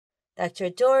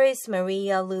Dr. Doris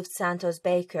Maria Luft Santos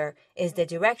Baker is the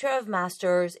Director of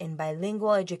Masters in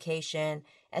Bilingual Education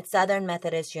at Southern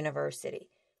Methodist University,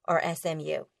 or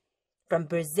SMU. From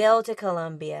Brazil to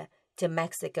Colombia to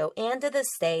Mexico and to the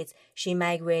States, she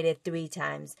migrated 3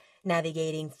 times,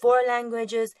 navigating 4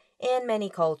 languages and many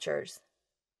cultures.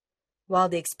 While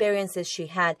the experiences she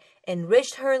had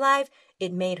enriched her life,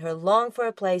 it made her long for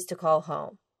a place to call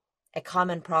home, a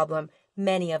common problem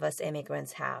many of us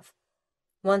immigrants have.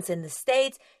 Once in the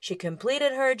States, she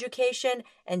completed her education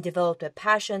and developed a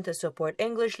passion to support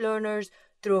English learners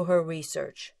through her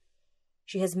research.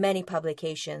 She has many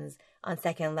publications on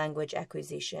second language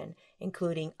acquisition,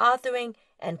 including authoring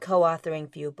and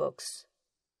co-authoring few books.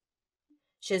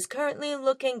 She is currently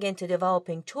looking into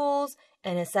developing tools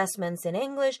and assessments in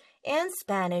English and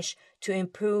Spanish to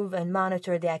improve and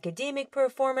monitor the academic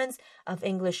performance of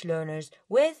English learners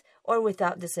with or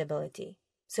without disability.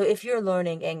 So if you're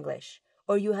learning English,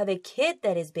 or you have a kid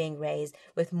that is being raised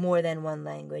with more than one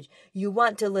language, you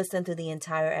want to listen to the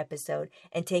entire episode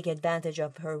and take advantage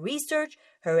of her research,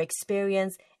 her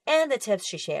experience, and the tips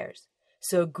she shares.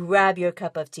 So grab your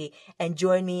cup of tea and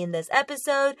join me in this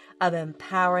episode of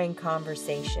Empowering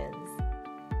Conversations.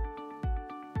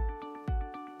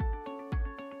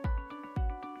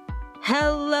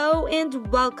 Hello and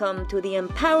welcome to the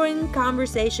Empowering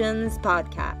Conversations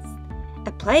podcast,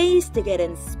 a place to get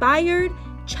inspired,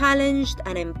 challenged,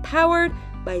 and empowered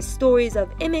by stories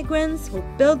of immigrants who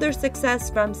build their success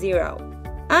from zero.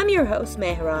 I'm your host,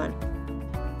 Mehran.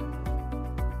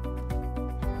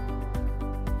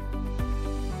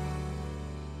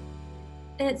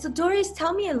 So Doris,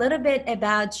 tell me a little bit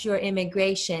about your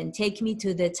immigration. Take me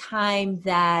to the time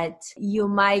that you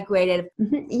migrated.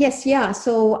 Yes, yeah.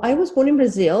 So I was born in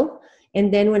Brazil.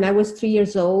 And then when I was 3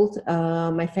 years old,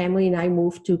 my family and I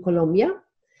moved to Colombia.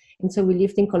 And so we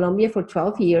lived in Colombia for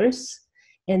 12 years.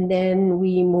 And then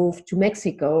we moved to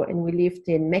Mexico, and we lived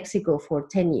in Mexico for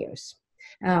 10 years.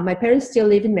 My parents still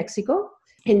live in Mexico.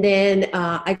 And then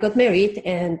I got married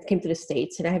and came to the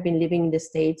States. And I have been living in the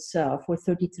States for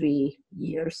 33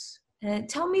 years.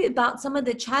 Tell me about some of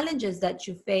the challenges that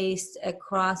you faced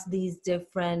across these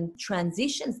different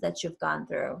transitions that you've gone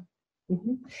through.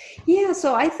 Mm-hmm. Yeah,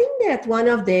 so I think that one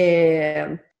of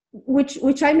the,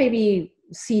 which I maybe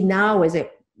see now as a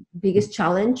biggest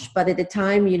challenge, but at the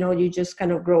time, you just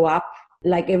kind of grow up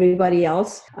like everybody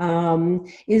else,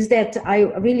 is that I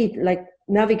really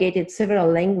navigated several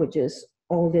languages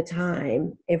all the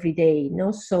time, every day,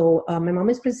 So my mom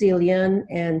is Brazilian,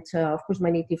 and of course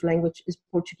my native language is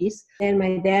Portuguese, and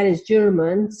my dad is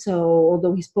German. So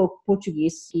although he spoke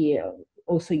Portuguese, he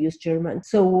also used German.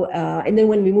 So and then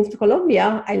when we moved to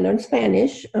Colombia, I learned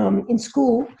Spanish in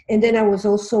school, and then I was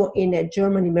also in a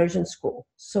German immersion school.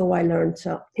 So I learned,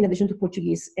 in addition to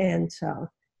Portuguese and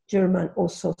German,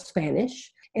 also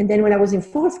Spanish. And then when I was in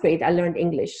 4th grade, I learned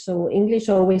English. So English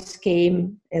always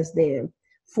came as the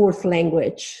 4th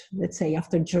language, let's say,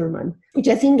 after German, which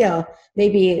I think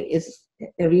maybe is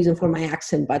a reason for my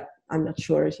accent, but I'm not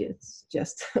sure. It's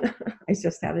just, I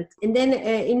just have it. And then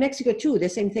in Mexico too, the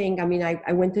same thing. I mean,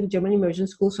 I went to the German immersion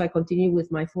school, so I continued with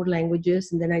my 4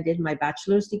 languages. And then I did my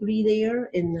bachelor's degree there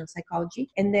in psychology.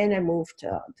 And then I moved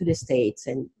to the States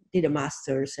and did a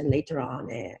master's, and later on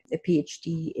a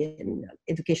PhD in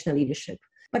educational leadership.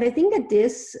 But I think that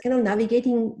this kind of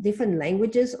navigating different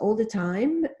languages all the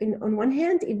time, on one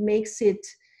hand, it makes it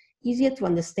easier to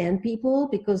understand people,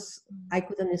 because I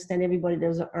could understand everybody that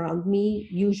was around me,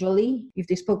 usually, if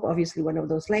they spoke obviously one of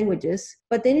those languages.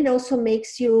 But then it also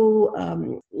makes you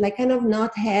kind of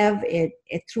not have a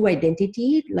true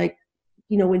identity.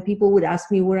 When people would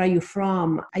ask me, where are you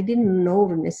from? I didn't know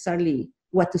necessarily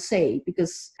what to say,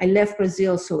 because I left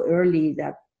Brazil so early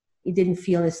that it didn't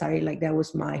feel necessarily like that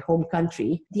was my home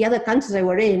country. The other countries I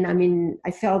were in, I mean,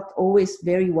 I felt always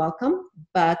very welcome,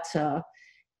 but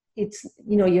it's,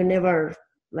 you're never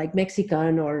like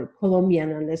Mexican or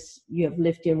Colombian unless you have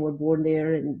lived here and were born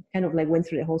there and kind of went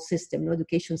through the whole system,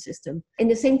 education system. And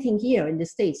the same thing here in the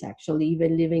States, actually,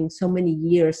 even living so many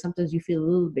years, sometimes you feel a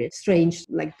little bit strange,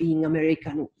 like being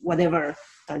American, whatever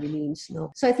that means.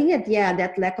 So I think that,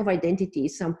 that lack of identity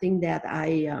is something that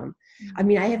I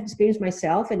have experienced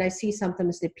myself, and I see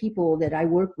sometimes the people that I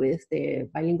work with, the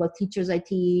bilingual teachers I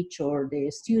teach, or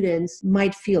the students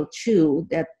might feel too,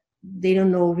 that they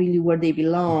don't know really where they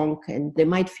belong, and they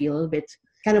might feel a little bit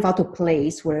kind of out of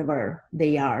place wherever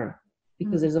they are,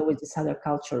 because there's always this other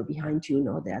culture behind you,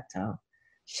 that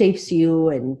shapes you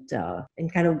and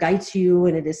kind of guides you,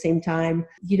 and at the same time,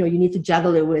 you need to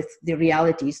juggle it with the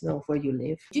realities of where you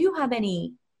live. Do you have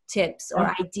any tips or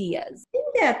ideas? I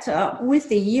think that with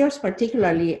the years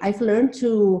particularly, I've learned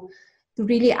to to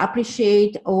really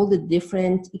appreciate all the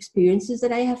different experiences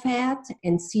that I have had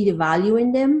and see the value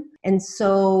in them. And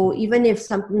so even if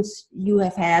sometimes you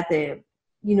have had a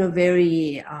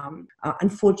very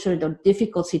unfortunate or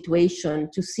difficult situation,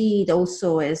 to see it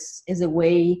also as a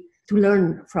way to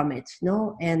learn from it,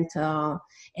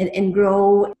 and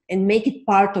grow and make it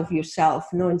part of yourself,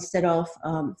 instead of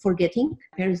forgetting.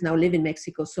 My parents now live in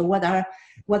Mexico, so what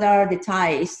are the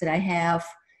ties that I have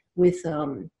with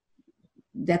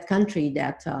that country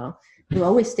that will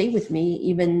always stay with me,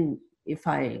 even if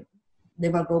I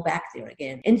never go back there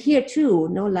again? And here too,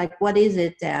 what is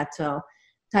it that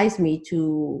ties me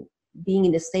to being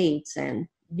in the States and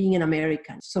being an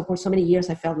American? So for so many years,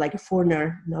 I felt like a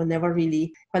foreigner, never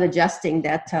really quite adjusting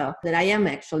that I am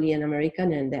actually an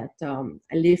American, and that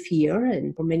I live here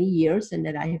and for many years, and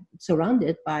that I'm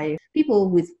surrounded by people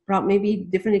with maybe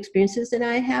different experiences than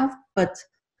I have, but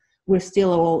we're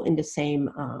still all in the same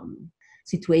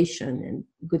situation. And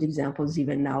good examples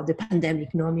even now, the pandemic,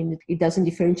 it doesn't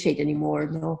differentiate anymore,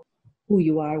 who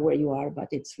you are, where you are, but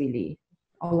it's really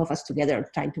all of us together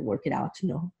trying to work it out,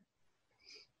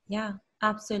 Yeah,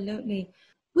 absolutely.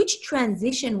 Which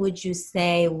transition would you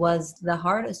say was the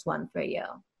hardest one for you?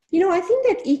 I think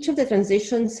that each of the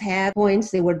transitions had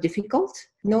points that were difficult.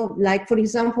 Like, for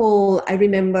example, I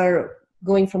remember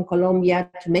going from Colombia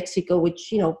to Mexico,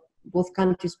 which, both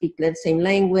countries speak the same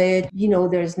language.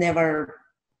 There's never,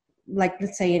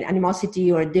 let's say, an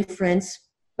animosity or a difference.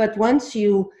 But once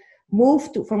you move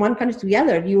from one country to the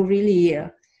other, you really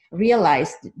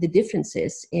realize the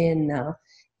differences in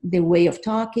the way of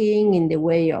talking, in the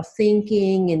way of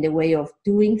thinking, in the way of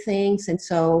doing things. And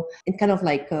so it kind of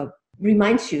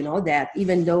reminds you, that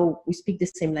even though we speak the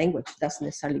same language, it doesn't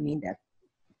necessarily mean that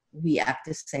we act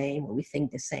the same or we think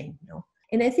the same,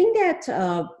 And I think that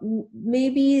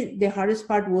maybe the hardest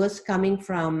part was coming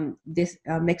from this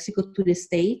Mexico to the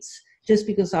States, just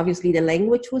because obviously the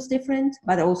language was different,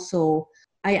 but also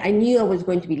I knew I was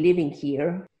going to be living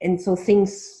here. And so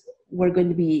things were going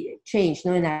to be changed,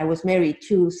 and I was married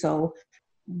too. So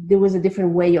there was a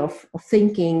different way of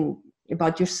thinking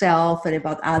about yourself and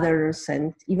about others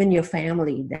and even your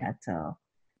family that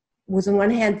was on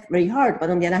one hand very hard, but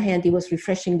on the other hand, it was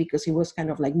refreshing because it was kind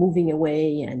of like moving away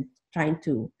and trying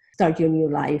to start your new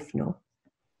life,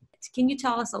 Can you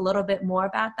tell us a little bit more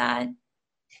about that?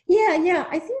 Yeah.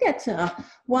 I think that's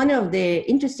one of the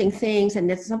interesting things, and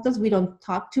that sometimes we don't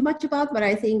talk too much about, but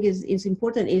I think is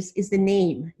important, is the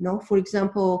name. For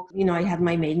example, I had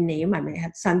my maiden name. I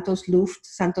had Santos, Luft,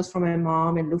 Santos from my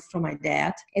mom and Luft from my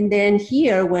dad. And then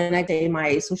here, when I did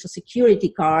my social security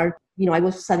card, I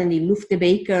was suddenly Luft the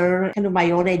baker. Kind of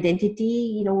my own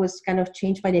identity, was kind of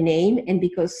changed by the name. And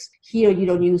because here you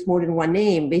don't use more than one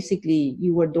name, basically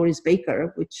you were Doris Baker,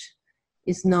 which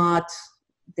is not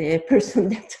the person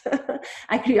that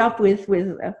I grew up with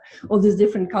all these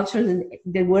different cultures, and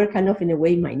they were kind of in a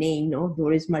way my name,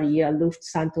 Doris Maria Luft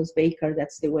Santos Baker.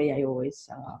 That's the way I always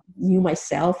knew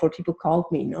myself, or people called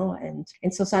me,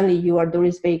 and so suddenly you are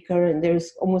Doris Baker, and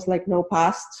there's almost like no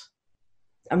past.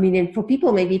 I mean, and for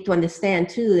people maybe to understand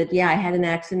too that, I had an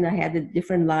accent, I had a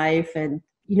different life, and,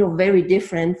 very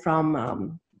different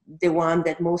from the one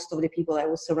that most of the people I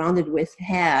was surrounded with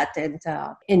had.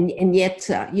 And yet,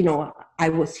 I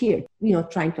was here,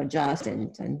 trying to adjust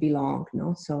and belong,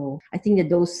 So I think that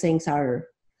those things are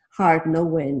hard,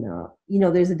 when,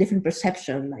 there's a different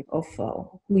perception of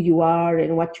who you are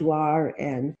and what you are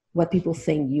and what people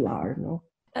think you are,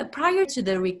 Prior to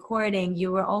the recording,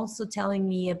 you were also telling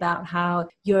me about how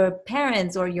your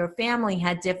parents or your family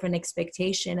had different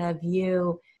expectation of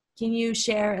you. Can you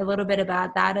share a little bit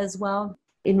about that as well?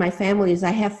 In my families,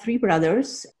 I have 3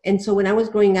 brothers. And so when I was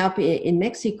growing up in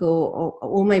Mexico,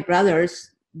 all my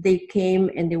brothers, they came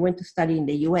and they went to study in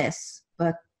the US,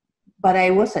 but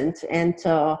I wasn't. And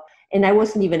I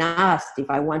wasn't even asked if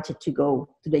I wanted to go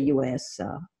to the US.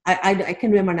 I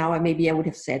can remember now, maybe I would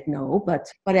have said no, but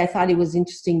I thought it was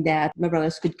interesting that my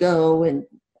brothers could go. And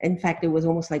in fact, it was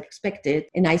almost like expected.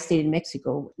 And I stayed in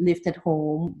Mexico, lived at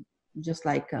home, just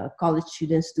like college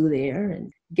students do there,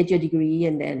 and get your degree.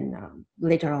 And then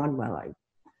later on,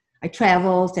 I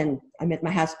traveled and I met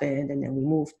my husband, and then we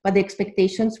moved. But the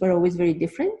expectations were always very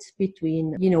different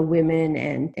between, women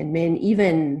and men,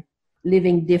 even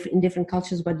living in different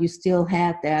cultures, but you still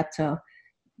had that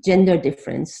gender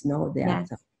difference, that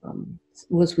Yes.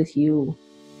 Was with you.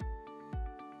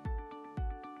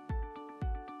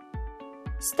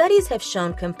 Studies have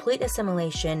shown complete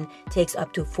assimilation takes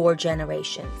up to 4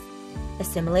 generations.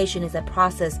 Assimilation is a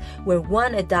process where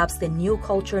one adopts the new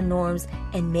culture norms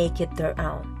and make it their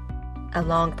own. A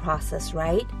long process,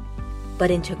 right? But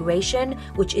integration,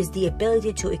 which is the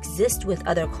ability to exist with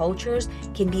other cultures,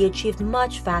 can be achieved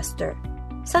much faster.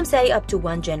 Some say up to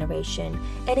 1 generation,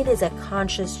 and it is a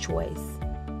conscious choice.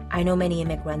 I know many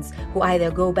immigrants who either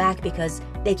go back because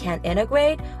they can't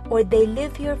integrate or they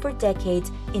live here for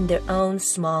decades in their own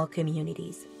small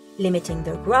communities, limiting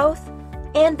their growth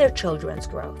and their children's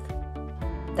growth.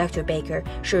 Dr. Baker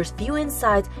shares few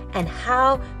insights on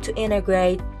how to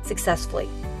integrate successfully.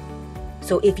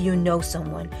 So if you know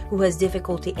someone who has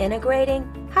difficulty integrating,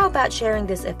 how about sharing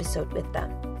this episode with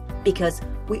them? Because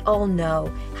we all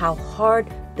know how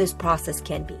hard this process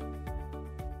can be.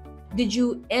 Did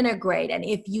you integrate? And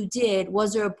if you did,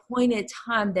 was there a point in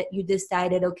time that you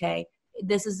decided, okay,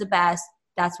 this is the best,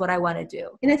 that's what I want to do?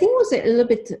 And I think it was a little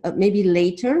bit maybe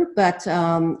later, but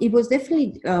it was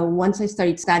definitely once I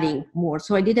started studying more.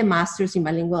 So I did a master's in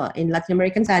bilingual in Latin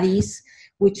American studies,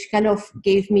 which kind of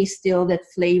gave me still that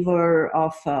flavor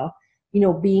of,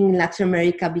 being in Latin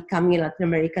America, becoming a Latin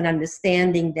American,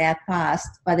 understanding that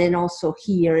past, but then also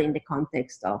here in the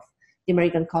context of the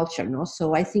American culture. No?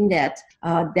 So I think that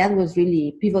that was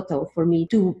really pivotal for me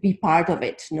to be part of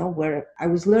it, where I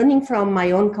was learning from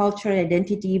my own culture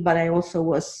identity, but I also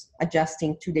was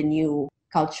adjusting to the new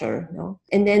culture.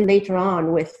 And then later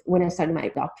on, when I started my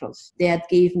doctorals, that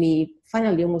gave me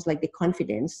finally almost like the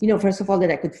confidence, first of all, that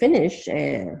I could finish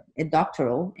a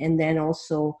doctoral, and then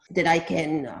also that I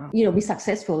can, be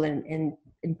successful and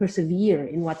persevere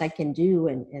in what I can do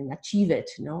and achieve it,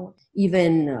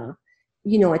 even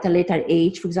at a later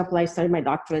age. For example, I started my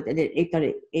doctorate at a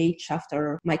later age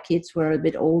after my kids were a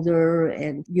bit older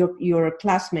and your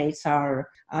classmates are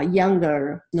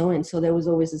younger, and so there was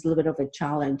always this little bit of a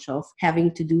challenge of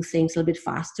having to do things a little bit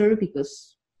faster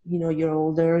because, you're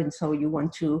older, and so you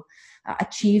want to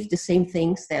achieve the same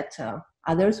things that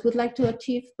others would like to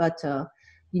achieve, but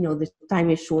the time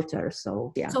is shorter.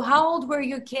 So, yeah. So how old were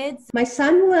your kids? My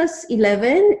son was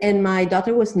 11 and my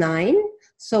daughter was 9.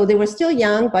 So they were still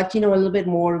young, but, a little bit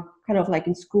more kind of like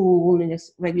in school, in a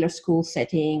regular school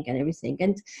setting and everything.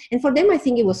 And for them, I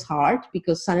think it was hard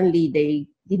because suddenly they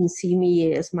didn't see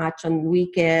me as much on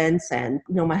weekends. And,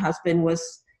 my husband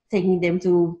was taking them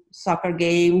to soccer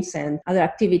games and other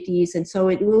activities. And so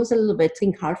it was a little bit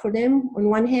hard for them on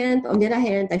one hand. On the other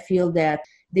hand, I feel that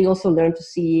they also learned to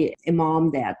see a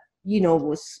mom that,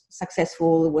 was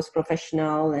successful, was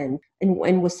professional and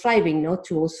was striving,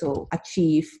 to also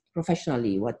achieve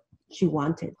professionally what she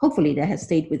wanted. Hopefully that has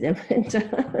stayed with them and,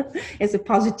 as a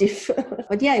positive.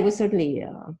 But yeah, it was certainly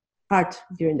hard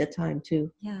during that time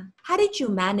too. Yeah. How did you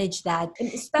manage that?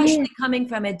 And especially coming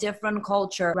from a different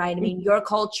culture, right? I mean, your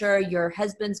culture, your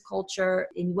husband's culture,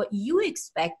 and what you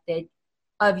expected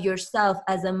of yourself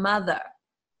as a mother.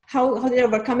 How did I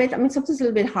overcome it? I mean, sometimes it's a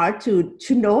little bit hard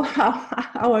to know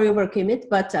how I overcame it,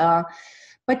 but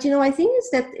I think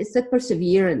it's that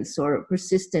perseverance or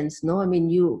persistence. No, I mean,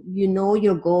 you know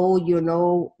your goal, you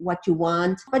know what you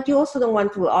want, but you also don't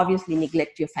want to obviously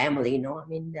neglect your family. I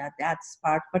mean, that's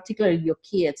part, particularly your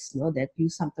kids. That you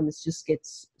sometimes just get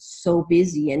so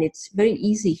busy, and it's very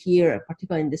easy here,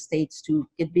 particularly in the States, to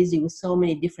get busy with so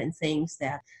many different things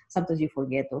that sometimes you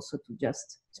forget also to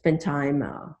just spend time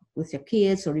with your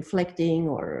kids or reflecting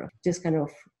or just kind of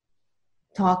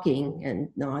talking and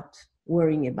not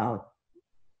worrying about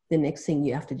the next thing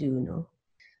you have to do.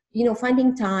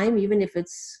 Finding time, even if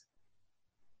it's,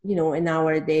 an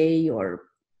hour a day or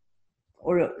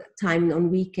time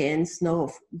on weekends,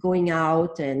 of going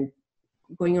out and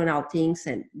going on outings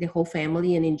and the whole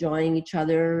family and enjoying each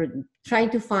other and trying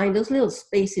to find those little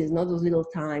spaces, those little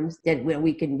times where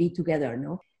we can be together.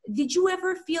 Did you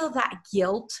ever feel that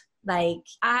guilt? Like,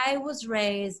 I was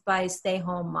raised by a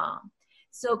stay-home mom.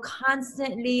 So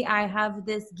constantly I have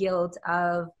this guilt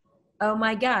of, oh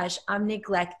my gosh, I'm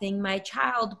neglecting my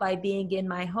child by being in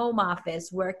my home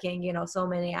office working, so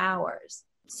many hours,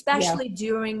 especially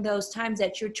during those times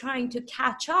that you're trying to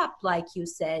catch up, like you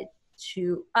said,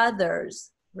 to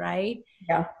others, right?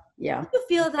 Yeah. Did you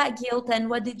feel that guilt, and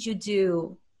what did you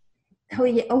do? Oh,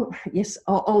 yeah. Oh, yes,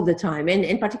 all the time.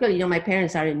 And particularly, my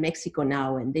parents are in Mexico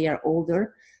now and they are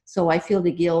older. So I feel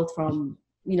the guilt from,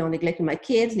 neglecting my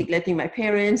kids, neglecting my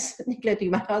parents,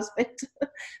 neglecting my husband.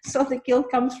 So the guilt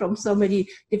comes from so many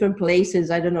different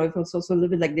places. I don't know if it's also a little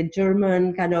bit like the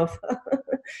German kind of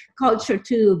culture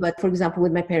too. But for example,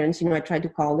 with my parents, I try to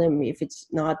call them if it's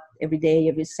not every day,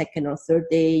 every second or third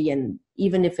day. And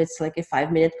even if it's like a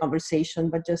 5-minute conversation,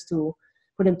 but just for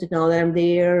them to know that I'm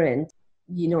there and,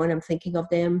 and I'm thinking of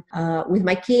them. With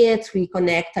my kids, we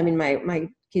connect. I mean, my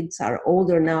kids are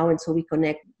older now, and so we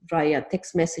connect via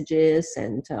text messages.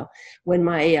 And when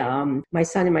my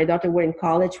son and my daughter were in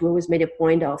college, we always made a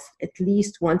point of at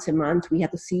least once a month we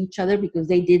had to see each other, because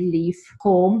they did leave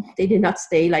home. They did not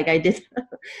stay like I did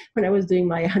when I was doing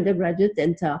my undergraduate.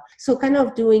 And so kind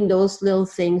of doing those little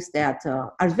things that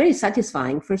are very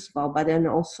satisfying, first of all, but then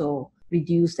also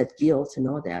reduce that guilt,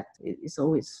 that is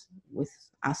always with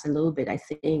us a little bit, I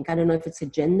think. I don't know if it's a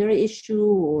gender issue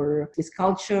or this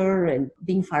culture and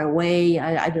being far away.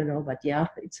 I don't know, but yeah,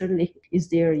 it certainly is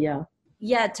there. Yeah.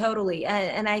 Yeah, totally.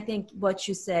 And I think what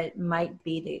you said might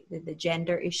be the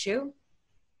gender issue.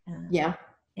 Yeah.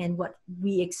 And what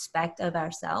we expect of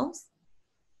ourselves.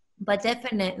 But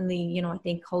definitely, I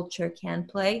think culture can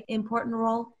play an important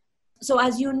role. So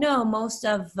as you know, most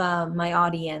of my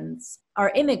audience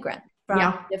are immigrant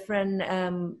from different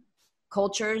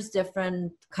cultures,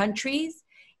 different countries.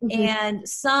 Mm-hmm. And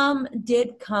some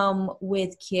did come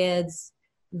with kids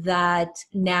that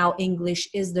now English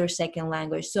is their second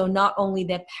language. So not only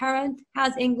the parent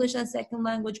has English as second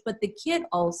language, but the kid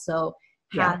also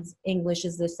has English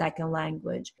as their second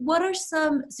language. What are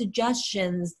some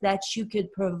suggestions that you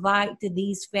could provide to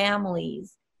these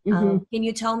families? Mm-hmm. Can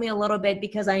you tell me a little bit?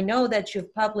 Because I know that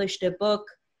you've published a book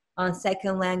on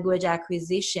second language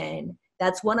acquisition.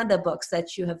 That's one of the books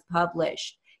that you have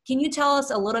published. Can you tell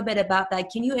us a little bit about that?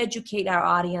 Can you educate our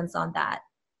audience on that?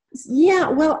 Yeah,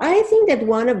 well, I think that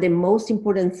one of the most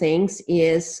important things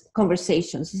is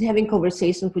conversations, is having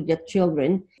conversations with your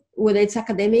children, whether it's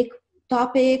academic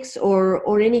topics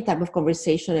or any type of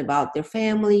conversation about their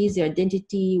families, their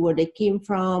identity, where they came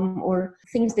from, or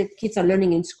things that kids are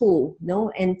learning in school,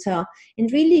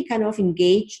 and really kind of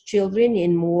engage children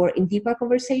in deeper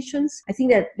conversations. I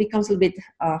think that becomes a little bit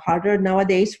harder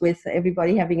nowadays with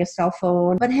everybody having a cell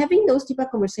phone, but having those deeper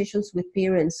conversations with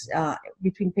parents,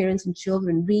 between parents and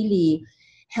children, really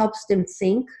helps them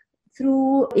think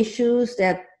through issues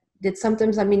that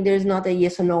sometimes, there's not a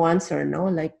yes or no answer,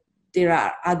 like there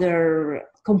are other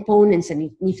components that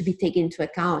need to be taken into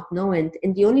account,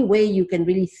 and the only way you can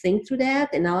really think through that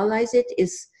and analyze it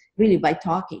is really by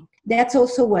talking. That's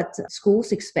also what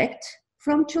schools expect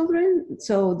from children.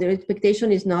 So their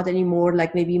expectation is not anymore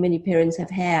like maybe many parents have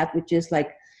had, which is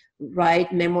like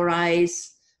write,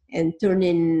 memorize, and turn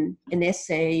in an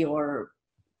essay or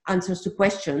answers to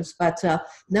questions. But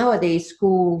nowadays,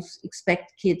 schools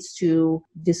expect kids to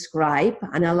describe,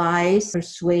 analyze,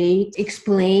 persuade,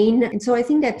 explain. And so I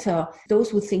think that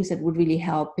those were things that would really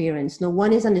help parents.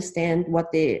 One is understand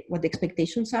what the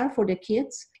expectations are for their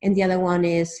kids, and the other one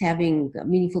is having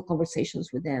meaningful conversations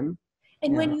with them.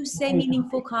 And when you say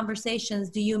meaningful conversations,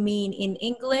 do you mean in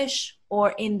English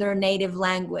or in their native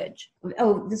language?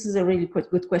 Oh, this is a really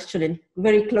good question and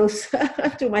very close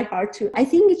to my heart too. I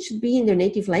think it should be in their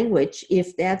native language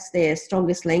if that's the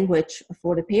strongest language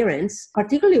for the parents,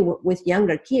 particularly with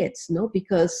younger kids,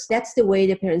 because that's the way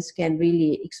the parents can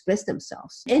really express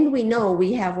themselves. And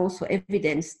we have also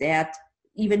evidence that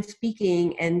even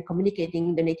speaking and communicating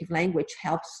in the native language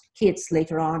helps kids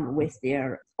later on with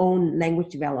their own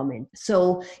language development.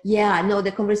 So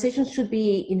the conversation should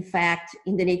be, in fact,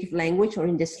 in the native language or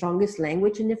in the strongest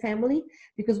language in the family,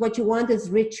 because what you want is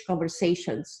rich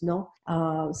conversations.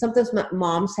 Sometimes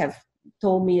moms have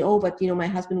told me, but my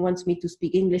husband wants me to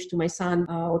speak English to my son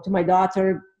or to my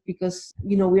daughter because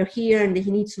we're here and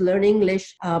he needs to learn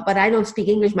English, but I don't speak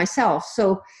English myself.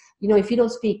 So if you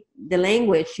don't speak the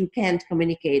language, you can't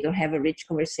communicate or have a rich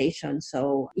conversation.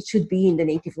 So it should be in the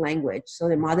native language so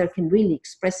the mother can really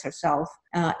express herself.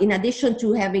 In addition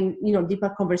to having, deeper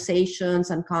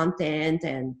conversations on content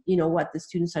and, what the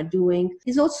students are doing,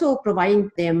 is also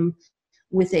providing them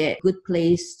with a good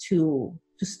place to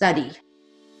study.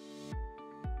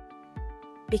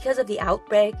 Because of the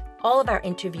outbreak, all of our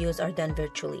interviews are done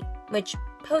virtually, which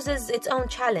poses its own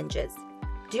challenges.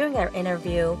 During our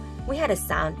interview, we had a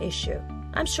sound issue.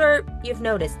 I'm sure you've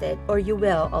noticed it, or you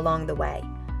will along the way.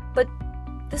 But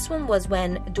this one was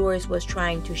when Doris was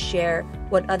trying to share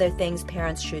what other things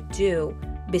parents should do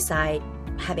beside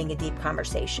having a deep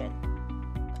conversation.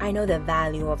 I know the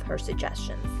value of her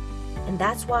suggestions, and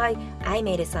that's why I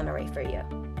made a summary for you.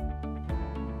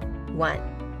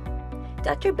 1.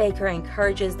 Dr. Baker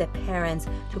encourages the parents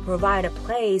to provide a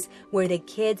place where the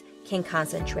kids can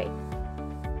concentrate.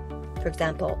 For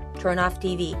example, turn off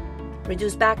TV,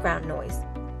 reduce background noise,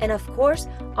 and of course,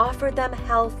 offer them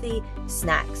healthy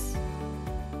snacks.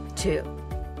 2.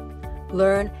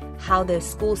 Learn how the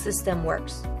school system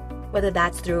works. Whether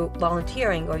that's through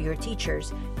volunteering or your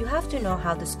teachers, you have to know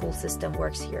how the school system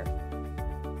works here.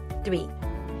 3.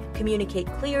 Communicate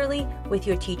clearly with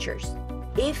your teachers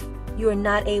if you are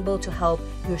not able to help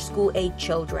your school-age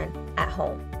children at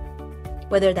home.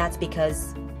 Whether that's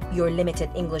because your limited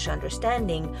English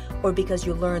understanding or because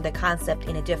you learned the concept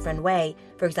in a different way,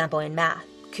 for example, in math.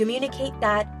 Communicate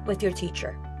that with your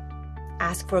teacher.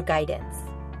 Ask for guidance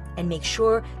and make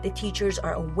sure the teachers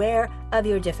are aware of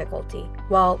your difficulty,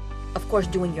 while, of course,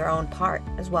 doing your own part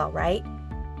as well, right?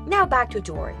 Now back to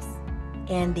Doris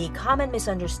and the common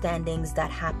misunderstandings that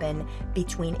happen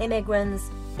between immigrants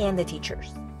and the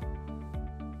teachers.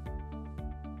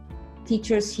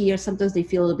 Teachers here, sometimes they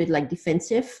feel a bit like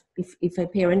defensive. If a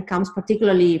parent comes,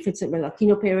 particularly if it's a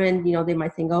Latino parent, they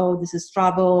might think, oh, this is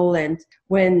trouble. And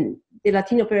when the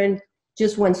Latino parent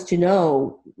just wants to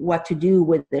know what to do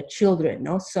with their children,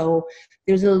 no? So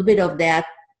there's a little bit of that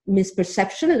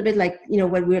misperception, a little bit like,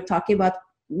 when we were talking about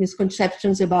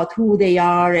misconceptions about who they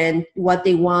are and what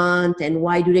they want and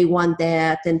why do they want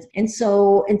that. And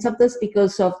sometimes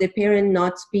because of the parent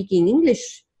not speaking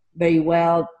English very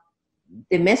well,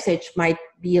 the message might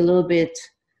be a little bit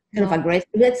kind of aggressive.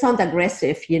 That sounds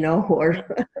aggressive, or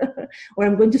or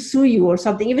I'm going to sue you or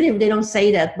something, even if they don't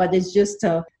say that, but it's just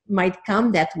might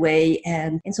come that way.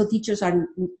 And so teachers are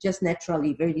just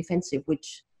naturally very defensive,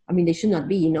 which, they should not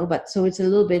be, but so it's a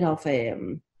little bit of a...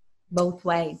 both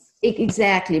ways.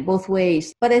 Exactly, both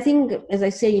ways. But I think, as I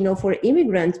say, for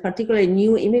immigrants, particularly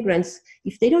new immigrants,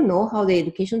 if they don't know how the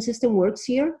education system works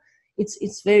here,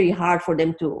 it's very hard for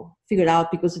them to figure it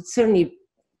out, because it's certainly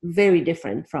very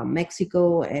different from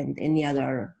Mexico and any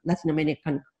other Latin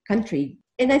American country.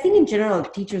 And I think in general,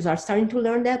 teachers are starting to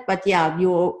learn that. But yeah,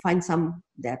 you'll find some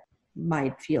that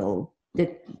might feel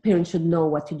that parents should know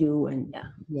what to do, and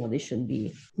they shouldn't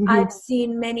be. Mm-hmm. I've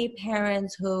seen many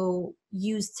parents who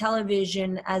use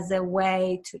television as a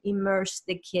way to immerse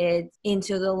the kids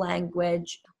into the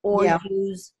language, or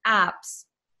use apps.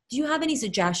 Do you have any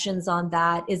suggestions on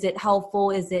that? Is it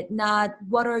helpful? Is it not?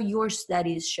 What are your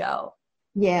studies show?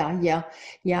 Yeah.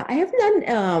 I have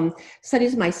done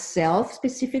studies myself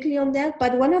specifically on that,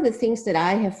 but one of the things that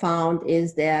I have found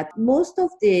is that most of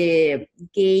the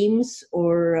games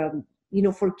or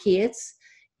for kids,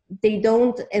 they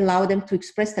don't allow them to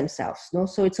express themselves. No,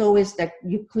 so it's always like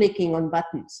you clicking on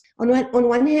buttons. On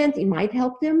one hand, it might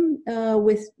help them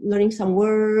with learning some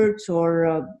words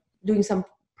or doing some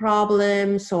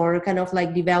problems, or kind of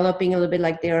like developing a little bit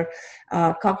like their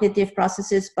cognitive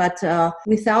processes. But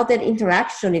without that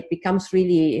interaction, it becomes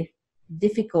really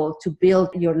difficult to build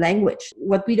your language.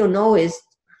 What we don't know is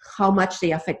how much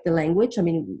they affect the language.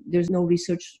 There's no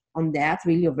research on that,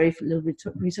 really, or very little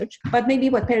research. But maybe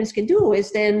what parents can do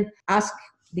is then ask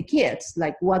the kids,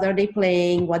 like, what are they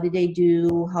playing? What did they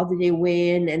do? How did they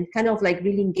win? And kind of like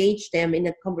really engage them in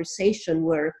a conversation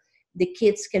where the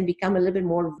kids can become a little bit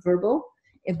more verbal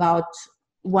about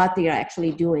what they are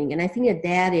actually doing. And I think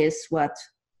that is what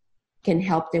can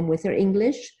help them with their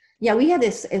English. Yeah, we had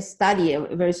a study, a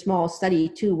very small study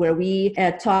too, where we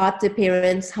taught the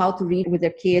parents how to read with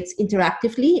their kids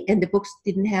interactively, and the books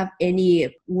didn't have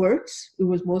any words. It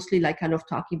was mostly like kind of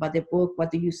talking about the book.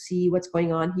 What do you see? What's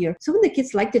going on here? Some of the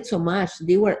kids liked it so much.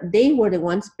 They were the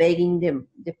ones begging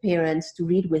the parents to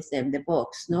read with them the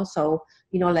books. No, so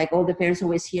like all the parents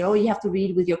always hear, oh, you have to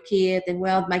read with your kid, and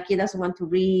well, my kid doesn't want to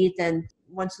read and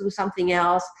wants to do something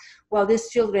else. Well, these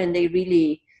children, they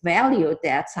really valued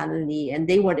that suddenly, and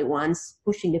they were the ones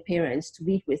pushing the parents to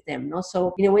read with them. No?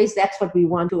 So in a way, that's what we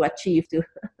want to achieve, to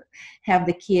have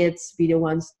the kids be the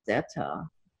ones that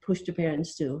push the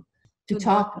parents to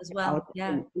talk as well.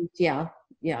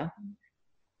 Yeah.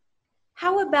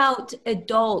 How about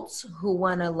adults who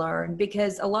want to learn?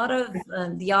 Because a lot of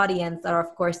the audience are,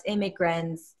 of course,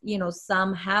 immigrants.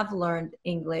 Some have learned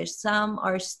English, some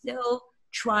are still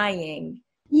trying.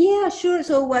 Yeah, sure.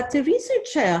 So what the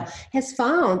research has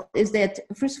found is that,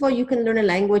 first of all, you can learn a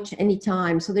language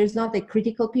anytime. So there's not a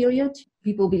critical period.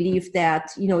 People believe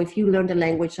that, if you learn the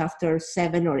language after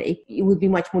 7 or 8, it would be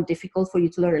much more difficult for you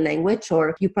to learn a language.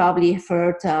 Or you probably have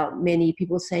heard many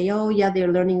people say, oh, yeah,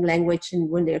 they're learning language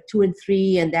when they're 2 and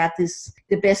 3, and that is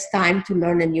the best time to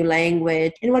learn a new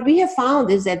language. And what we have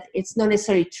found is that it's not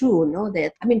necessarily true,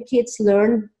 that, kids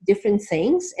learn different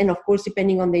things. And of course,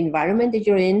 depending on the environment that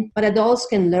you're in, but adults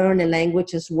can learn a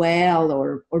language as well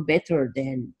or better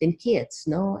than kids,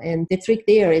 no? And the trick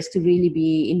there is to really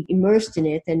be immersed in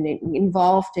it and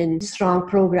involved in strong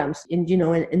programs and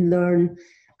learn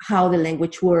how the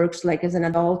language works. Like as an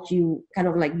adult, you kind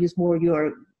of like use more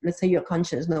your, let's say, your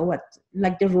conscience, what,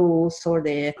 like the rules or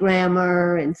the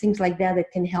grammar and things like that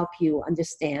can help you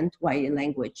understand why a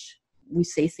language, we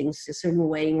say things a certain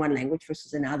way in one language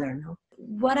versus another. No?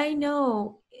 What I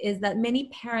know is that many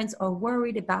parents are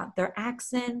worried about their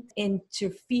accent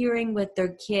interfering with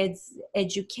their kids'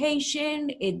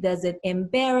 education. Does it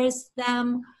embarrass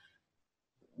them?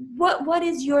 What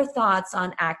is your thoughts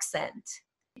on accent?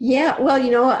 Yeah, well,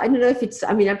 I don't know if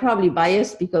I'm probably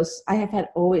biased because I have had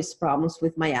always problems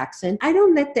with my accent. I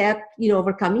don't let that,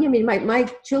 overcome me. I mean, my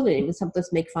children even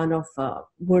sometimes make fun of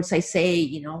words I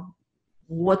say,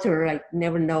 water. I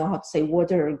never know how to say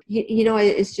water.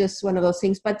 It's just one of those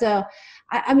things. But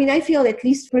I feel, at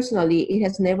least personally, it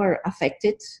has never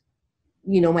affected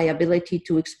my ability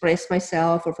to express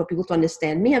myself or for people to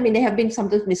understand me. I mean, there have been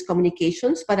sometimes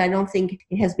miscommunications, but I don't think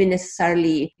it has been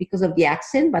necessarily because of the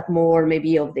accent, but more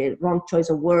maybe of the wrong choice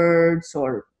of words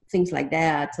or things like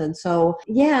that. And so,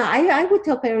 yeah, I would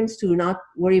tell parents to not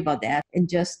worry about that and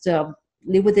just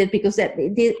live with it, because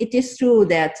it is true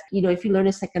that, if you learn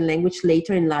a second language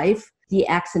later in life, the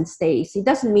accent stays. It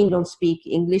doesn't mean you don't speak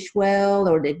English well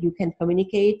or that you can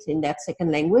communicate in that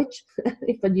second language,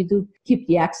 but you do keep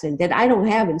the accent that I don't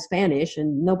have in Spanish,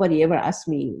 and nobody ever asks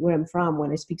me where I'm from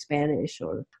when I speak Spanish,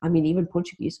 or even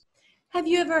Portuguese. Have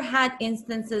you ever had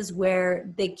instances where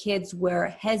the kids were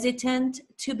hesitant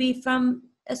to be from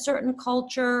a certain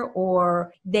culture,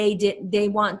 or they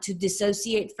want to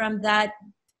dissociate from that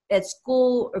at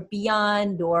school or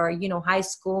beyond, or high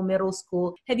school, middle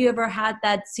school? Have you ever had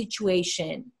that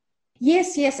situation?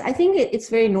 Yes. I think it's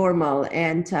very normal.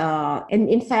 And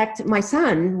in fact, my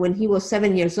son, when he was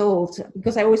 7 years old,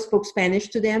 because I always spoke Spanish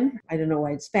to them. I don't know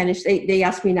why it's Spanish. They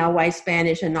ask me now why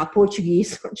Spanish and not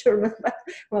Portuguese or German. But,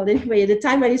 well, anyway, at the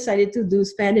time I decided to do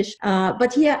Spanish.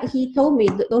 But he told me,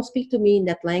 don't speak to me in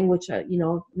that language,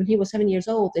 when he was 7 years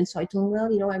old. And so I told him,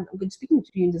 well, I'm going to speak to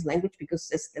you in this language because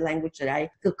it's the language that I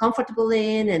feel comfortable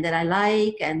in and that I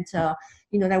like. And,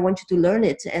 I want you to learn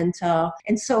it. And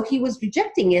so he was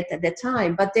rejecting it at that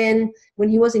time. But then when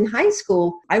he was in high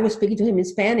school, I was speaking to him in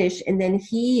Spanish, and then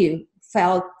he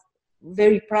felt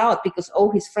very proud because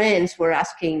all his friends were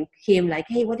asking him, like,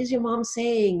 hey, what is your mom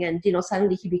saying? And,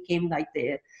 suddenly he became like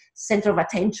the center of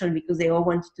attention because they all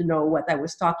wanted to know what I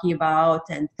was talking about.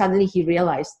 And suddenly he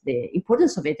realized the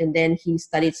importance of it. And then he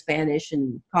studied Spanish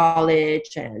in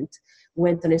college and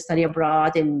went on a study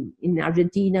abroad in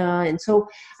Argentina. And so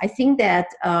I think that,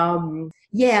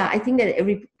 I think that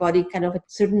everybody kind of at a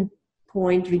certain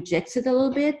point rejects it a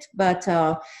little bit. But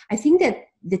I think that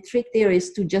the trick there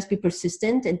is to just be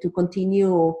persistent and to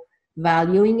continue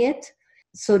valuing it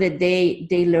so that they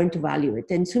learn to value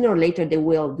it. And sooner or later, they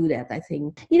will do that, I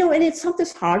think. And it's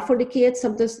sometimes hard for the kids.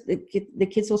 Sometimes the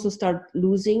kids also start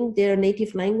losing their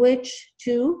native language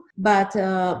too. But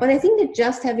I think that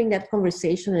just having that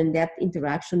conversation and that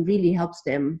interaction really helps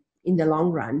them in the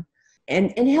long run.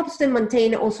 And helps them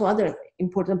maintain also other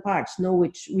important parts,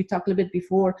 which we talked a little bit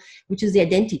before, which is the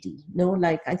identity.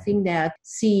 Like I think that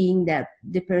seeing that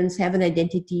the parents have an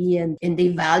identity and they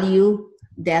value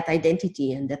that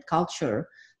identity and that culture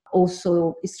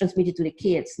also is transmitted to the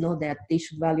kids, that they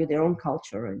should value their own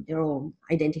culture and their own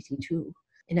identity too.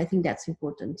 And I think that's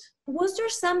important. Was there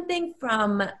something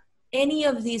from any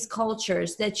of these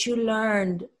cultures that you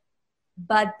learned,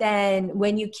 but then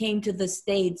when you came to the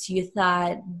States, you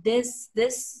thought, this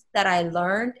that I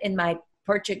learned in my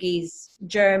Portuguese,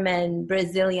 German,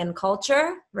 Brazilian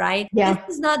culture, right? Yeah.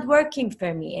 This is not working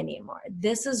for me anymore.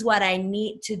 This is what I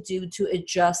need to do to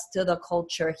adjust to the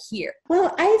culture here.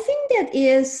 Well, I think that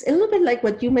is a little bit like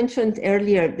what you mentioned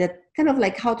earlier, that kind of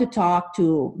like how to talk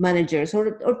to managers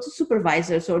or to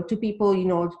supervisors or to people,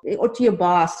 or to your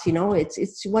boss,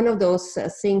 it's one of those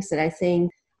things that I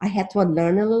think I had to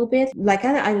unlearn a little bit. Like,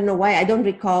 I don't know why. I don't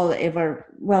recall ever,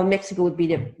 well, Mexico would be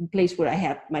the place where I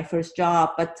had my first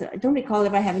job, but I don't recall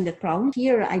ever having that problem.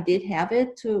 Here, I did have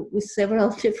it with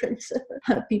several different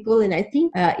people. And I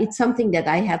think it's something that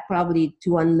I had probably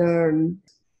to unlearn.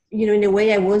 In a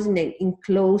way, I was in an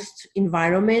enclosed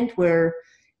environment where,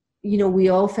 we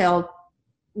all felt,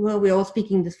 well, we're all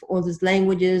speaking all these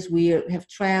languages. We have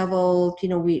traveled,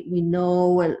 we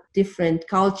know different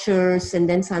cultures. And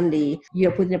then suddenly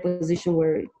you're put in a position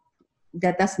where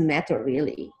that doesn't matter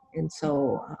really. And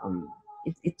so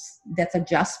it's that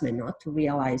adjustment, not to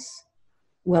realize,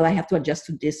 well, I have to adjust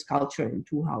to this culture and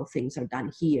to how things are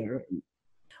done here.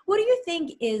 What do you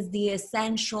think is the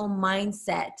essential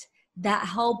mindset that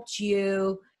helped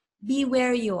you be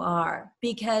where you are?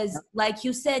 Because like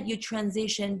you said, you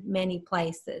transitioned many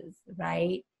places,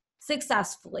 right?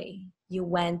 Successfully. You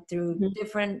went through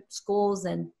different schools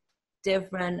and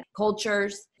different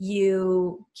cultures.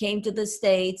 You came to the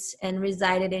States and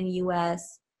resided in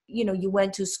US. You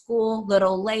went to school a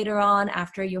little later on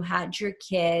after you had your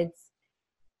kids,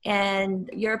 and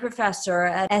you're a professor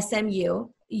at SMU.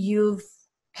 You've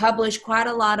published quite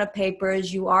a lot of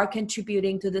papers. You are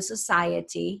contributing to the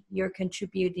society. You're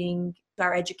contributing to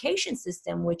our education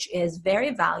system, which is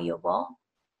very valuable.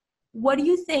 What do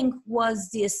you think was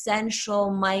the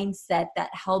essential mindset that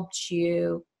helped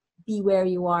you be where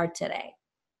you are today?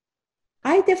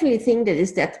 I definitely think that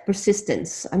is that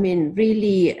persistence. I mean,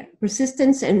 really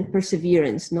persistence and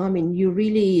perseverance. No, I mean, you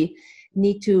really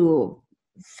need to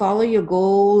follow your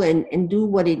goal and do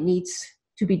what it needs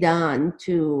to be done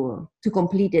to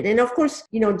complete it. And of course,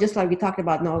 just like we talked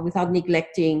about now, without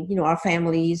neglecting, our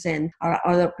families and our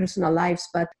other personal lives,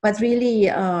 but really,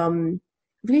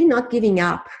 really not giving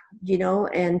up,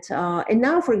 and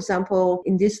now, for example,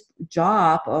 in this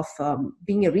job of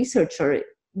being a researcher,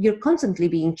 you're constantly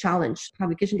being challenged.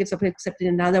 Publication gets accepted,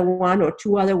 another one or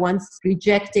two other ones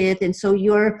rejected. And so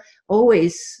you're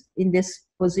always in this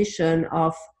position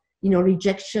of,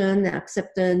 rejection,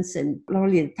 acceptance, and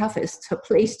probably the toughest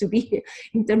place to be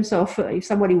in terms of if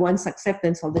somebody wants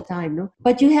acceptance all the time. No?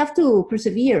 But you have to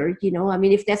persevere, I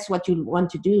mean, if that's what you want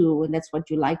to do and that's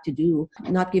what you like to do,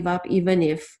 not give up, even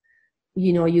if,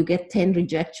 you get 10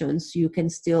 rejections, you can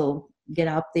still get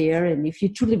out there. And if you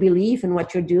truly believe in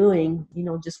what you're doing,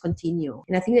 just continue.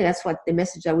 And I think that's what the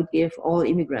message I would give all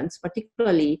immigrants,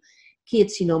 particularly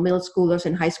kids, middle schoolers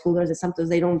and high schoolers, that sometimes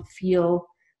they don't feel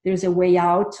there's a way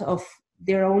out of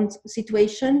their own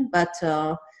situation, but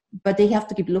they have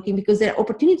to keep looking because their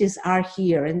opportunities are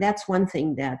here. And that's one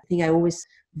thing that I think I always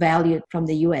valued from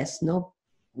the US. No,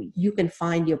 you can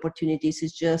find the opportunities.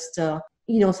 It's just,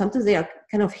 sometimes they are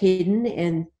kind of hidden,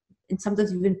 and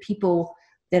sometimes even people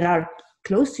that are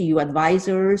close to you,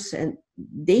 advisors, and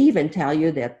they even tell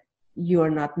you that you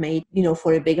are not made,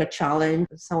 for a bigger challenge.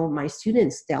 Some of my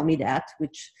students tell me that,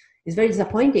 which is very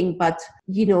disappointing, but,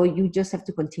 you just have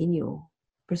to continue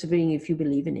persevering if you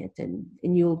believe in it, and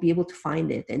you'll be able to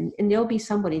find it. And there'll be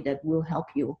somebody that will help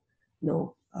you,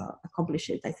 accomplish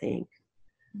it, I think.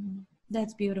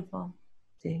 That's beautiful.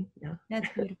 Yeah. That's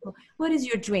beautiful. What is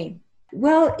your dream?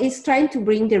 Well, it's trying to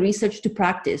bring the research to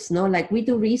practice. Like we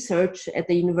do research at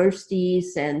the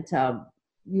universities, and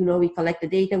we collect the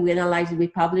data, we analyze it, we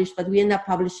publish, but we end up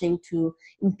publishing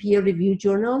in peer-reviewed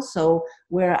journals, so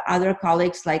where other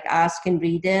colleagues like us can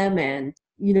read them and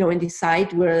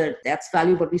decide whether that's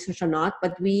valuable research or not.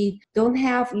 But we don't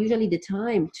have usually the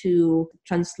time to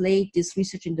translate this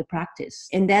research into practice.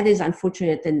 And that is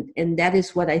unfortunate. And that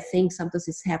is what I think sometimes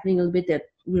is happening a little bit, that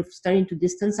we're starting to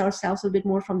distance ourselves a bit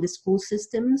more from the school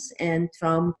systems and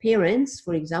from parents,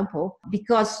 for example,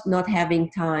 because not having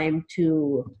time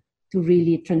to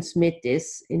really transmit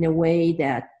this in a way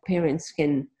that parents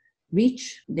can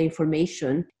reach the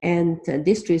information and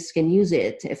districts can use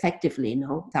it effectively,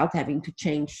 without having to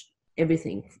change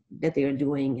everything that they are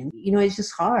doing. And, it's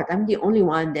just hard. I'm the only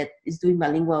one that is doing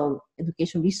bilingual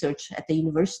education research at the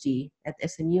university at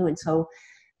SMU. And so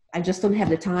I just don't have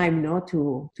the time,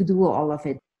 to do all of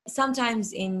it.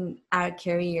 Sometimes in our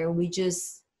career, we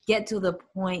just get to the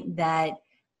point that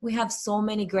we have so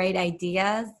many great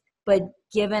ideas, but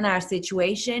given our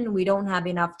situation, we don't have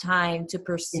enough time to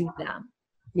pursue them.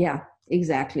 Yeah,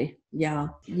 exactly. Yeah.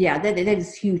 That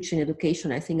is huge in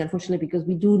education, I think, unfortunately, because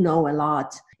we do know a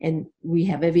lot and we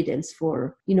have evidence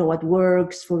for, what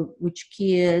works for which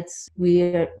kids.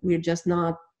 We're just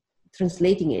not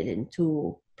translating it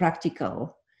into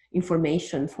practical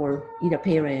information for either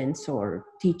parents or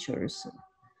teachers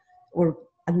or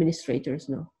administrators.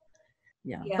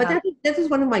 Yeah. But that is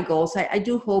one of my goals. I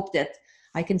do hope that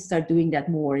I can start doing that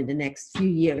more in the next few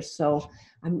years. So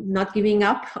I'm not giving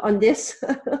up on this.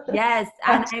 Yes,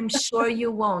 and I'm sure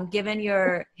you won't. Given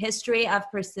your history of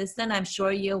persistence, I'm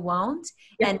sure you won't.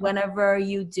 Yeah. And whenever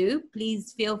you do,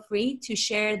 please feel free to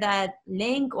share that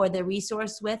link or the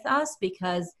resource with us,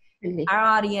 because our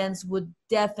audience would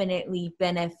definitely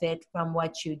benefit from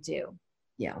what you do.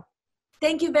 Yeah.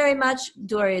 Thank you very much,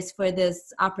 Doris, for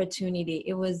this opportunity.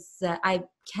 It was, I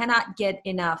cannot get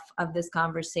enough of this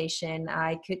conversation.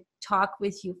 I could talk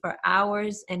with you for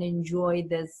hours and enjoy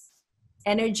this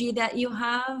energy that you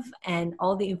have and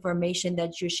all the information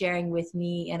that you're sharing with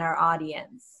me and our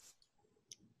audience.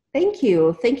 Thank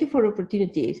you. Thank you for the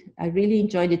opportunity. I really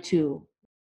enjoyed it too.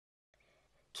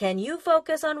 Can you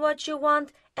focus on what you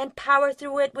want and power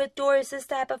through it with Doris's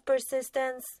type of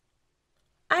persistence?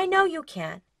 I know you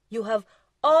can. You have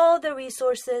all the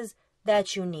resources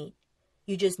that you need.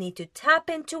 You just need to tap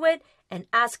into it and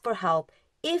ask for help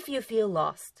if you feel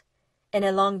lost. And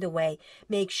along the way,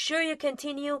 make sure you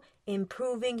continue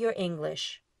improving your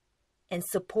English and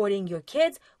supporting your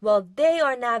kids while they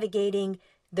are navigating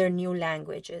their new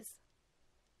languages.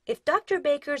 If Dr.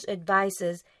 Baker's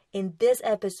advices in this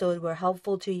episode were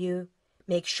helpful to you,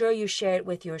 make sure you share it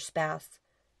with your spouse,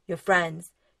 your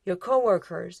friends, your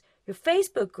coworkers, your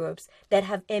Facebook groups that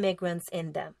have immigrants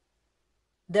in them.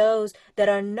 Those that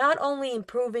are not only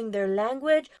improving their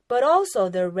language, but also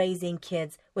they're raising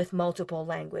kids with multiple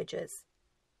languages.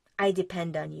 I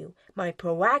depend on you, my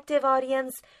proactive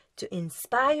audience, to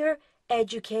inspire,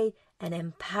 educate, and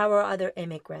empower other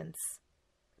immigrants.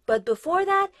 But before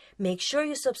that, make sure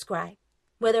you subscribe,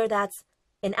 whether that's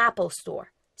in Apple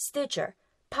Store, Stitcher,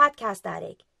 Podcast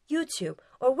Addict, YouTube,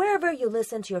 or wherever you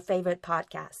listen to your favorite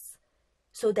podcasts,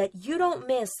 so that you don't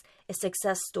miss a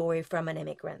success story from an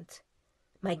immigrant.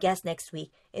 My guest next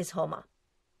week is Homa,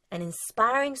 an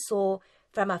inspiring soul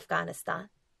from Afghanistan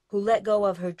who let go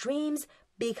of her dreams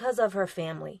because of her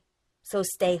family. So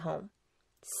stay home,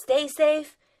 stay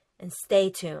safe, and stay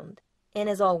tuned. And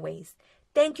as always,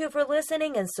 thank you for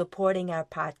listening and supporting our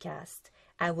podcast.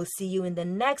 I will see you in the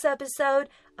next episode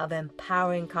of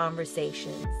Empowering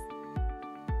Conversations.